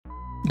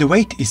The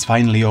wait is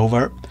finally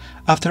over.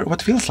 After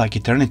what feels like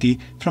eternity,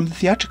 from the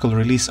theatrical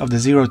release of the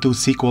Zero Two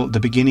sequel The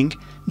Beginning,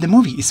 the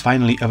movie is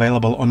finally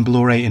available on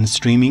Blu-ray and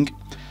streaming.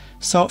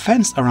 So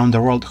fans around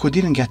the world who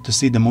didn't get to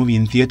see the movie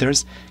in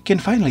theaters can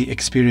finally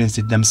experience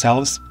it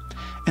themselves.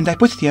 And I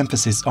put the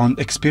emphasis on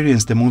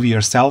experience the movie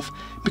yourself,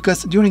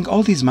 because during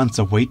all these months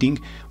of waiting,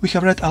 we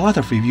have read a lot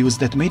of reviews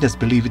that made us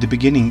believe The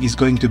Beginning is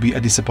going to be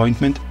a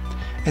disappointment.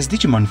 As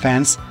Digimon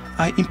fans,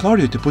 I implore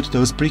you to put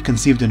those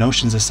preconceived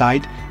notions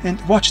aside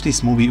and watch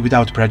this movie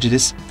without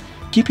prejudice.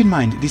 Keep in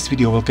mind, this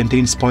video will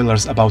contain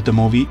spoilers about the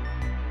movie.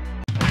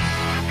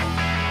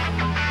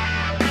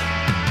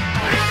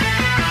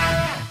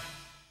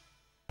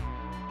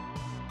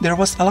 There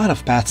was a lot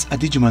of paths a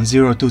Digimon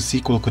Zero Two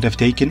sequel could have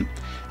taken.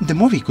 The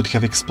movie could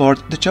have explored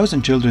the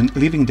chosen children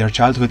leaving their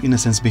childhood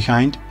innocence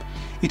behind.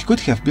 It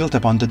could have built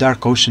upon the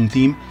Dark Ocean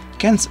theme,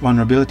 Ken's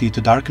vulnerability to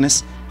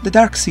darkness, the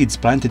dark seeds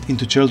planted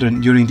into children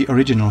during the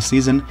original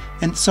season,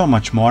 and so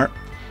much more.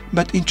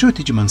 But in true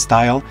Digimon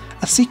style,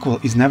 a sequel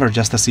is never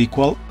just a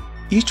sequel.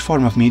 Each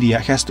form of media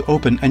has to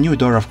open a new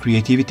door of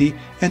creativity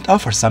and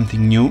offer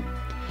something new.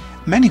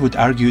 Many would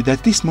argue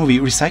that this movie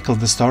recycled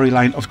the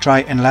storyline of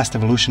Tri and Last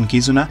Evolution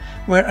Kizuna,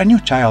 where a new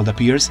child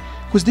appears,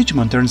 whose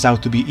Digimon turns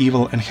out to be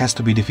evil and has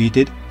to be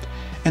defeated.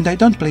 And I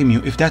don't blame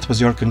you if that was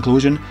your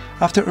conclusion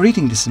after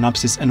reading the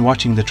synopsis and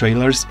watching the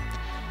trailers.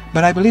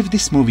 But I believe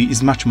this movie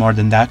is much more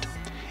than that.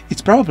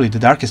 It's probably the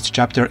darkest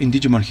chapter in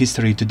Digimon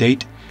history to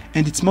date,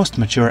 and it's most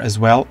mature as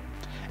well.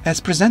 As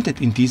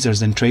presented in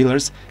teasers and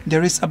trailers,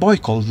 there is a boy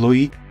called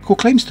Louis, who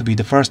claims to be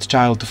the first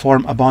child to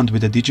form a bond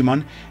with a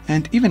Digimon,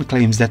 and even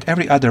claims that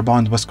every other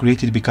bond was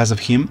created because of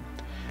him.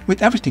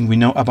 With everything we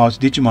know about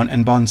Digimon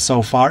and bonds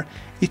so far,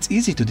 it's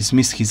easy to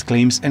dismiss his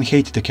claims and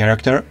hate the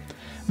character.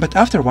 But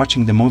after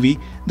watching the movie,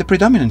 the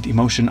predominant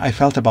emotion I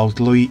felt about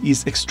Louis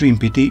is extreme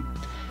pity.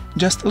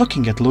 Just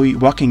looking at Louis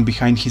walking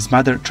behind his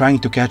mother trying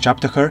to catch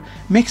up to her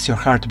makes your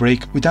heart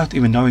break without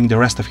even knowing the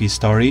rest of his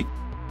story.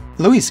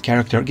 Louis'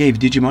 character gave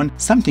Digimon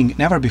something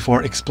never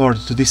before explored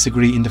to this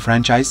degree in the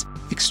franchise: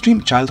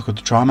 extreme childhood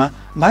trauma,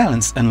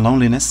 violence and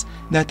loneliness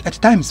that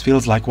at times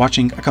feels like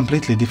watching a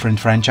completely different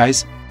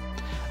franchise.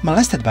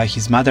 Molested by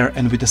his mother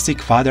and with a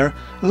sick father,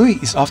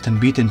 Louis is often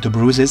beaten to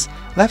bruises,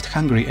 left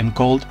hungry and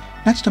cold,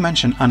 not to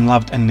mention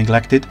unloved and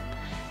neglected.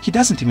 He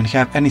doesn't even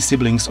have any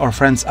siblings or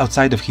friends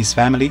outside of his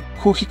family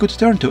who he could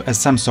turn to as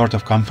some sort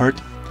of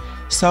comfort.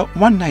 So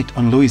one night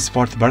on Louis'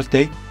 4th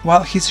birthday,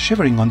 while he's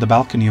shivering on the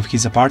balcony of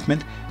his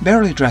apartment,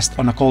 barely dressed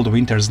on a cold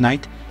winter's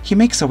night, he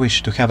makes a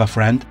wish to have a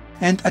friend,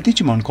 and a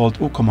Digimon called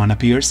Ukomon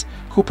appears,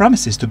 who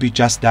promises to be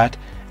just that,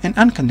 an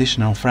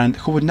unconditional friend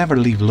who would never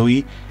leave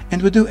Louis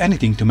and would do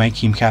anything to make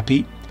him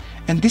happy.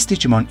 And this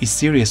Digimon is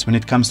serious when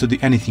it comes to the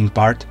anything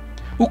part.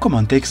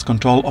 Ukomon takes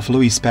control of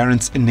Louis'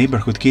 parents and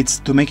neighborhood kids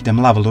to make them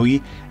love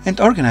Louis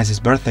and organizes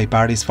birthday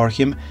parties for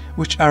him,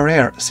 which are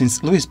rare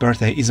since Louis'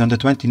 birthday is on the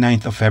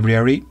 29th of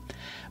February.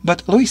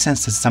 But Louis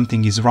senses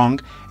something is wrong,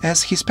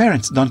 as his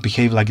parents don't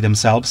behave like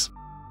themselves.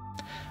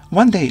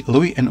 One day,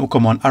 Louis and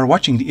Ukomon are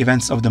watching the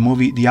events of the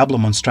movie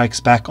Diablomon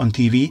Strikes Back on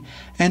TV,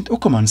 and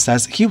Ukomon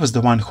says he was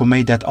the one who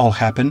made that all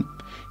happen.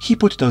 He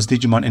put those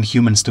Digimon and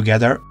humans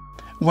together.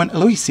 When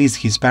Louis sees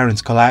his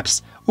parents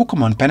collapse,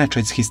 Ukomon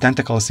penetrates his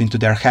tentacles into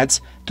their heads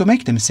to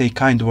make them say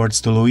kind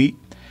words to Louis.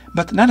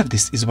 But none of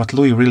this is what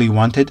Louis really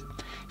wanted.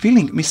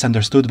 Feeling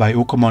misunderstood by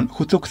Ukomon,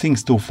 who took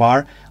things too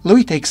far,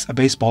 Louis takes a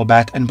baseball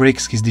bat and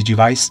breaks his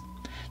Digivice.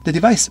 The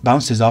device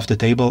bounces off the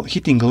table,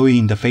 hitting Louis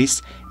in the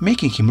face,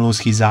 making him lose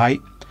his eye.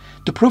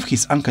 To prove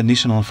his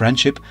unconditional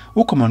friendship,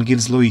 Ukomon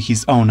gives Louis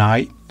his own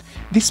eye.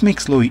 This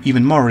makes Louis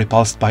even more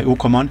repulsed by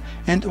Ukomon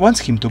and wants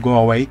him to go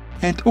away,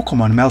 and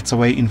Ukomon melts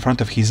away in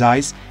front of his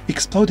eyes,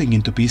 exploding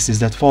into pieces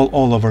that fall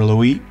all over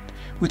Louis.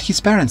 With his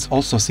parents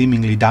also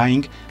seemingly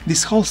dying,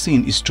 this whole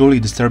scene is truly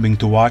disturbing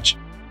to watch.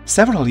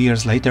 Several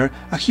years later,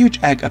 a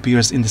huge egg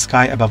appears in the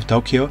sky above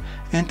Tokyo,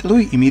 and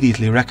Louis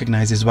immediately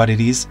recognizes what it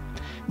is.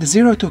 The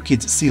Zero Two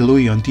kids see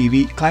Louis on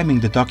TV climbing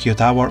the Tokyo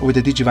Tower with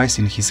a Digivice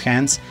in his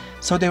hands,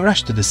 so they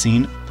rush to the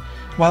scene.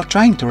 While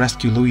trying to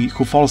rescue Louis,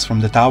 who falls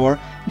from the tower,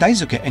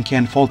 Daisuke and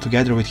Ken fall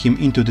together with him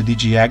into the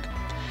Digi-Egg.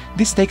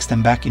 This takes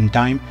them back in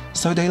time,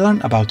 so they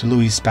learn about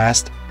Louis'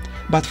 past.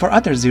 But for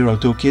other Zero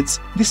Two kids,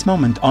 this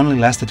moment only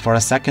lasted for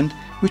a second,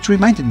 which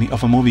reminded me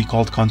of a movie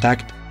called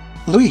Contact.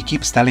 Louis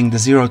keeps telling the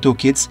Zero Two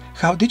kids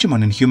how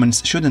Digimon and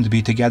humans shouldn't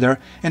be together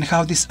and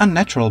how this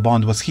unnatural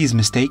bond was his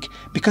mistake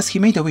because he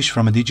made a wish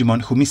from a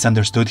Digimon who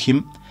misunderstood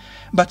him.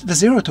 But the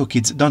Zero Two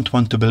kids don't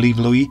want to believe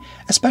Louis,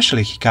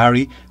 especially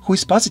Hikari, who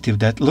is positive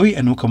that Louis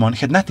and Ukomon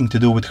had nothing to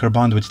do with her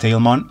bond with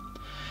Tailmon.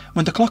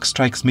 When the clock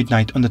strikes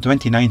midnight on the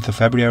 29th of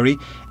February,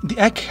 the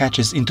egg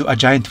hatches into a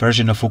giant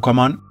version of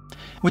Ukomon.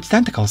 With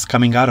tentacles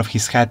coming out of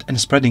his head and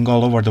spreading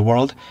all over the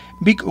world,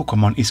 Big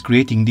Ukomon is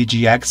creating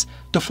Digi-Eggs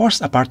to force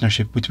a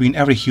partnership between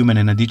every human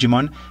and a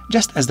Digimon,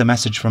 just as the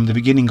message from the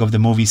beginning of the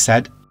movie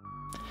said.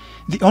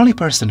 The only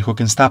person who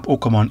can stop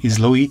Ukomon is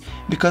Louis,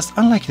 because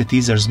unlike the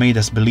teasers made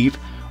us believe,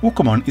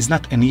 Ukomon is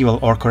not an evil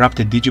or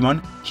corrupted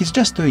Digimon, he's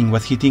just doing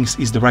what he thinks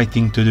is the right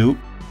thing to do.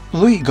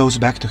 Louis goes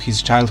back to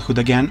his childhood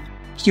again.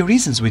 He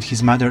reasons with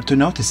his mother to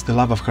notice the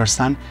love of her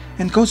son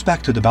and goes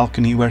back to the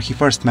balcony where he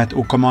first met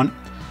Ukomon,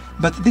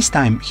 but this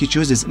time he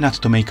chooses not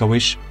to make a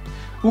wish.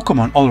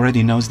 Ukomon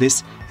already knows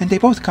this, and they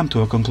both come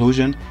to a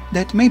conclusion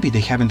that maybe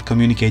they haven't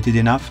communicated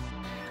enough.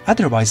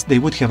 Otherwise they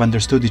would have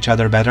understood each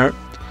other better.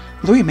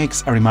 Louis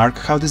makes a remark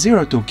how the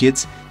 02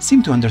 kids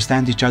seem to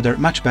understand each other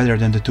much better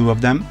than the two of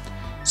them,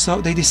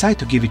 so they decide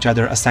to give each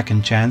other a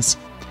second chance.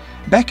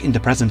 Back in the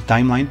present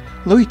timeline,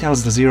 Louis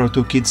tells the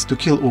 02 kids to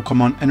kill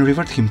Ukomon and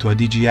revert him to a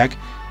Digi-Egg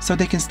so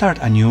they can start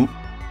anew.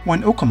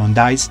 When Ukomon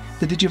dies,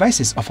 the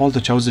Digivices of all the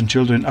chosen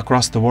children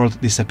across the world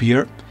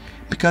disappear.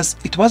 Because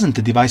it wasn't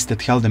the device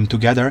that held them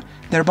together,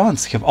 their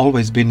bonds have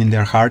always been in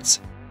their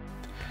hearts.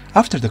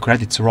 After the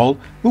credits roll,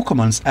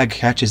 Ukomon's egg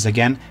hatches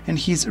again and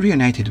he is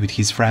reunited with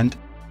his friend.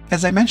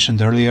 As I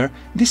mentioned earlier,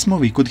 this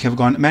movie could have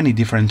gone many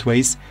different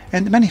ways,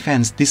 and many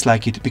fans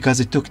dislike it because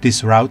it took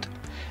this route.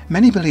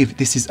 Many believe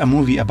this is a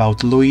movie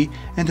about Louis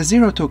and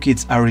the 02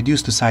 kids are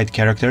reduced to side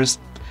characters.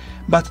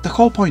 But the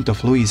whole point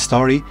of Louis'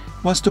 story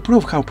was to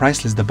prove how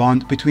priceless the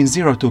bond between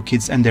 02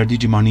 kids and their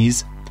Digimon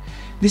is.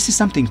 This is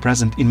something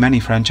present in many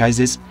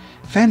franchises.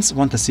 Fans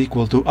want a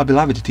sequel to a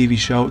beloved TV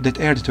show that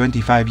aired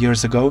 25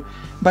 years ago,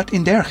 but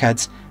in their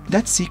heads,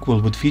 that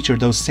sequel would feature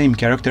those same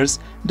characters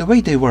the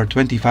way they were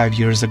 25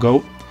 years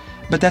ago.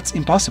 But that's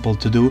impossible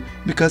to do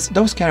because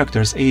those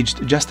characters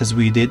aged just as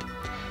we did.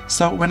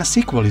 So when a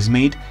sequel is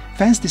made,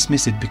 fans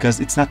dismiss it because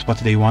it's not what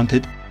they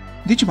wanted.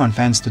 Digimon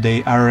fans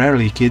today are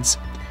rarely kids.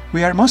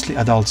 We are mostly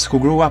adults who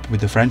grew up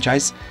with the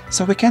franchise,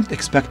 so we can't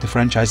expect the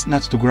franchise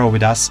not to grow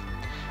with us.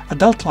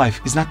 Adult life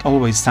is not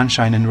always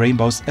sunshine and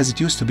rainbows as it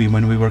used to be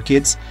when we were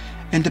kids,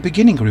 and the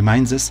beginning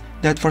reminds us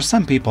that for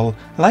some people,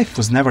 life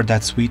was never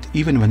that sweet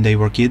even when they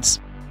were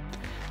kids.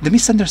 The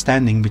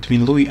misunderstanding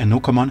between Louis and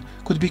Ukomon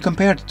could be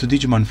compared to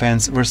Digimon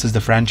fans versus the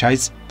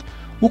franchise.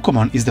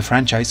 Ukomon is the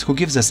franchise who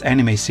gives us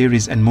anime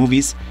series and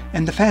movies,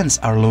 and the fans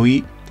are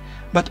Louis.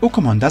 But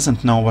Ukomon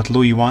doesn't know what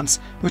Louis wants,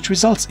 which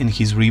results in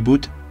his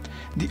reboot.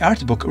 The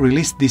art book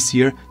released this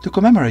year to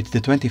commemorate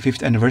the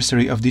 25th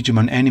anniversary of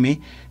Digimon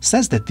anime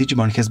says that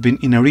Digimon has been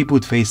in a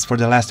reboot phase for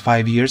the last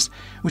 5 years,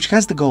 which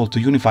has the goal to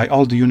unify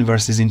all the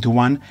universes into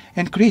one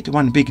and create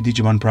one big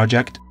Digimon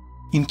project.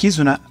 In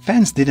Kizuna,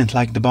 fans didn't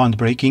like the bond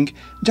breaking,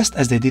 just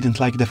as they didn't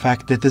like the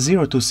fact that the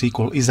 02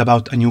 sequel is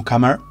about a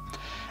newcomer.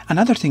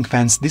 Another thing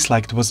fans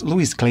disliked was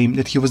Louis' claim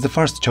that he was the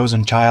first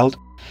chosen child.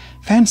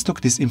 Fans took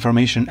this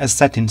information as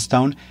set in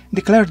stone,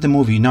 declared the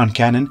movie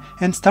non-canon,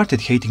 and started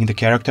hating the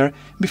character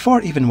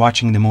before even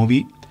watching the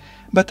movie.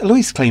 But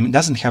Louis' claim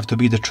doesn't have to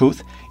be the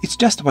truth, it's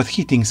just what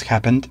he thinks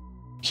happened.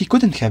 He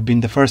couldn't have been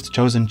the first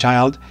chosen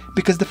child,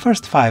 because the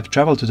first 5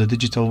 traveled to the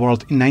digital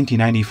world in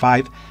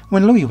 1995,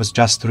 when Louis was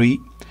just 3.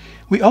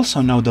 We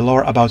also know the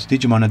lore about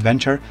Digimon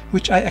Adventure,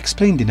 which I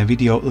explained in a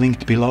video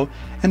linked below,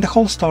 and the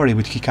whole story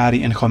with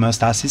Hikari and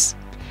homeostasis.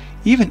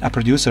 Even a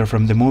producer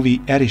from the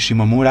movie, Eri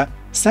Shimomura,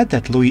 said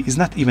that Louis is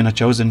not even a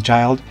chosen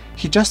child,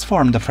 he just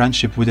formed a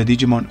friendship with a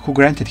Digimon who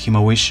granted him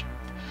a wish.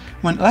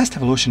 When Last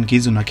Evolution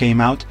Kizuna came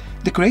out,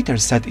 the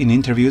creators said in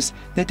interviews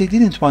that they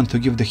didn't want to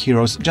give the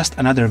heroes just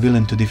another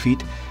villain to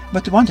defeat,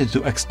 but wanted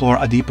to explore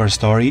a deeper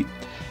story.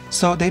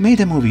 So they made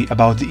a movie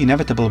about the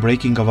inevitable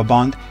breaking of a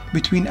bond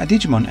between a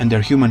Digimon and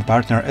their human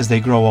partner as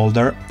they grow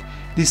older.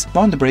 This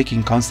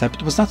bond-breaking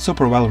concept was not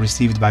super well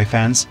received by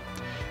fans.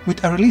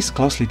 With a release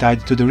closely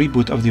tied to the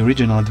reboot of the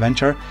original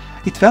adventure,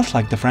 it felt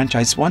like the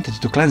franchise wanted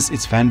to cleanse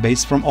its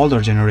fanbase from older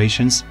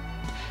generations.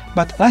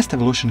 But Last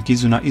Evolution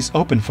Kizuna is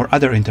open for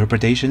other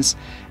interpretations,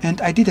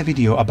 and I did a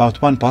video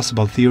about one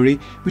possible theory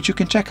which you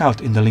can check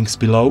out in the links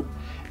below.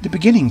 The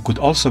beginning could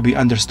also be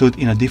understood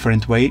in a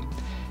different way.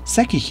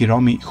 Seki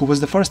Hiromi, who was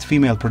the first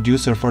female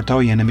producer for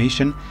Toei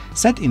Animation,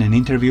 said in an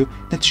interview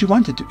that she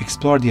wanted to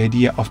explore the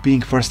idea of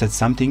being first at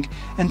something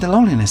and the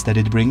loneliness that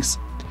it brings.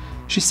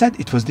 She said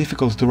it was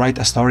difficult to write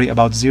a story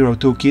about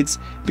 02 kids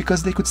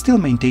because they could still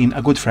maintain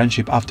a good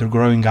friendship after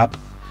growing up.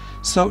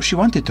 So she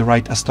wanted to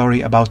write a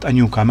story about a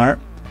newcomer.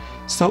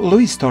 So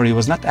Louis' story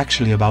was not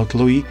actually about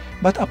Louis,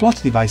 but a plot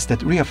device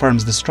that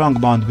reaffirms the strong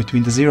bond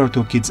between the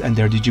 02 kids and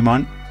their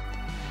Digimon.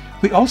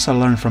 We also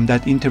learned from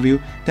that interview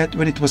that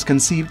when it was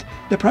conceived,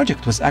 the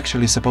project was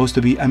actually supposed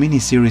to be a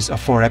mini-series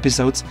of 4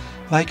 episodes,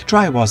 like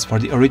Try was for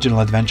the original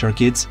Adventure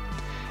Kids.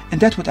 And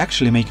that would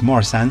actually make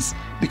more sense,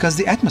 because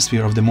the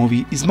atmosphere of the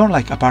movie is more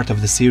like a part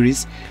of the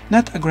series,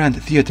 not a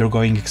grand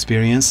theater-going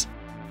experience.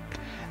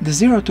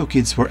 The 02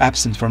 kids were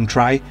absent from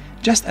Try,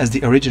 just as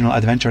the original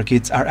Adventure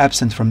Kids are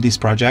absent from this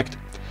project.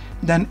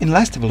 Then in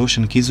Last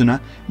Evolution Kizuna,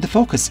 the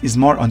focus is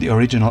more on the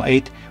original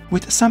 8,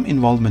 with some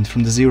involvement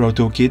from the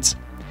 02 kids.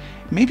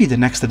 Maybe the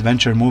next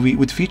adventure movie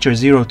would feature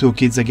 02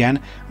 kids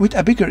again, with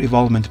a bigger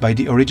involvement by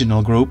the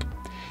original group.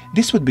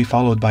 This would be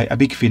followed by a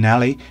big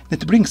finale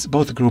that brings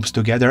both groups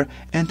together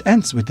and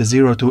ends with the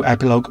 02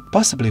 epilogue,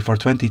 possibly for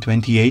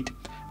 2028,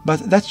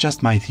 but that's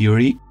just my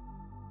theory.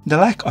 The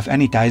lack of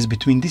any ties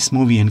between this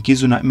movie and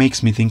Kizuna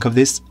makes me think of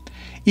this.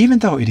 Even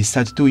though it is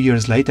set 2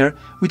 years later,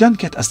 we don't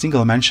get a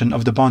single mention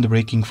of the bond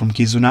breaking from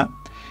Kizuna.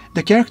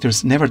 The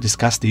characters never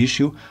discuss the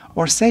issue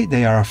or say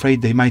they are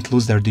afraid they might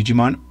lose their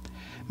Digimon.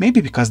 Maybe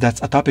because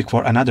that's a topic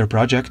for another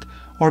project,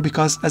 or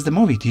because, as the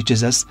movie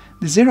teaches us,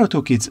 the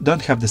 02 kids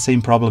don't have the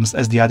same problems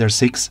as the other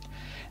 6.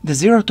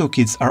 The 02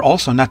 kids are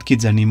also not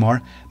kids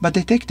anymore, but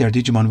they take their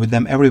Digimon with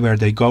them everywhere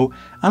they go,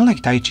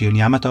 unlike Taichi and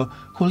Yamato,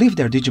 who leave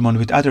their Digimon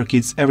with other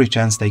kids every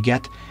chance they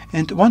get,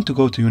 and want to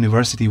go to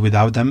university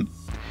without them.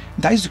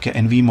 Daisuke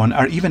and Vimon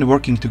are even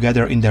working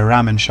together in their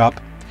ramen shop.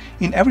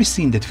 In every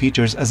scene that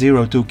features a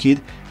 02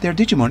 kid, their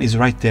Digimon is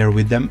right there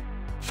with them.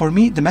 For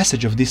me, the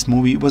message of this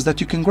movie was that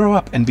you can grow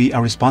up and be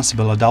a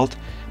responsible adult,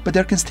 but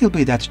there can still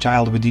be that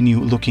child within you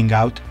looking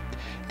out.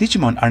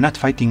 Digimon are not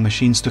fighting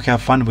machines to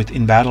have fun with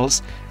in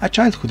battles, a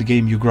childhood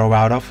game you grow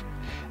out of.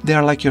 They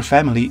are like your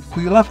family,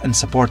 who you love and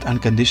support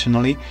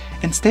unconditionally,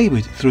 and stay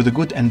with through the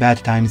good and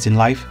bad times in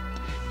life.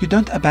 You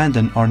don't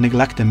abandon or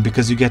neglect them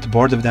because you get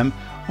bored of them,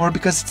 or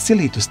because it's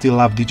silly to still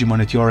love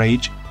Digimon at your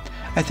age.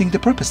 I think the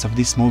purpose of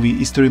this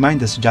movie is to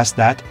remind us just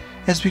that,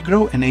 as we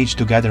grow and age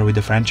together with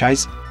the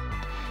franchise.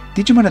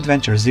 Digimon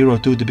Adventure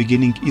 02 The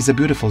Beginning is a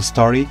beautiful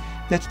story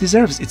that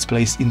deserves its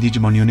place in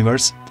Digimon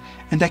universe,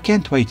 and I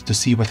can't wait to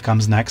see what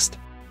comes next.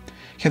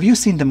 Have you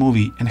seen the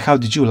movie and how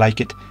did you like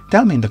it?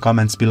 Tell me in the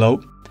comments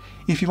below.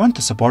 If you want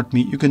to support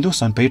me, you can do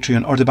so on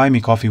Patreon or the Buy Me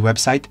Coffee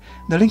website,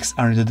 the links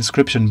are in the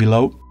description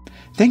below.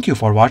 Thank you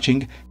for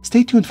watching,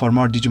 stay tuned for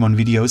more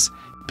Digimon videos.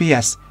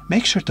 P.S.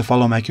 Make sure to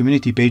follow my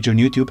community page on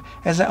YouTube,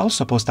 as I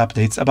also post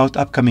updates about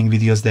upcoming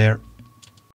videos there.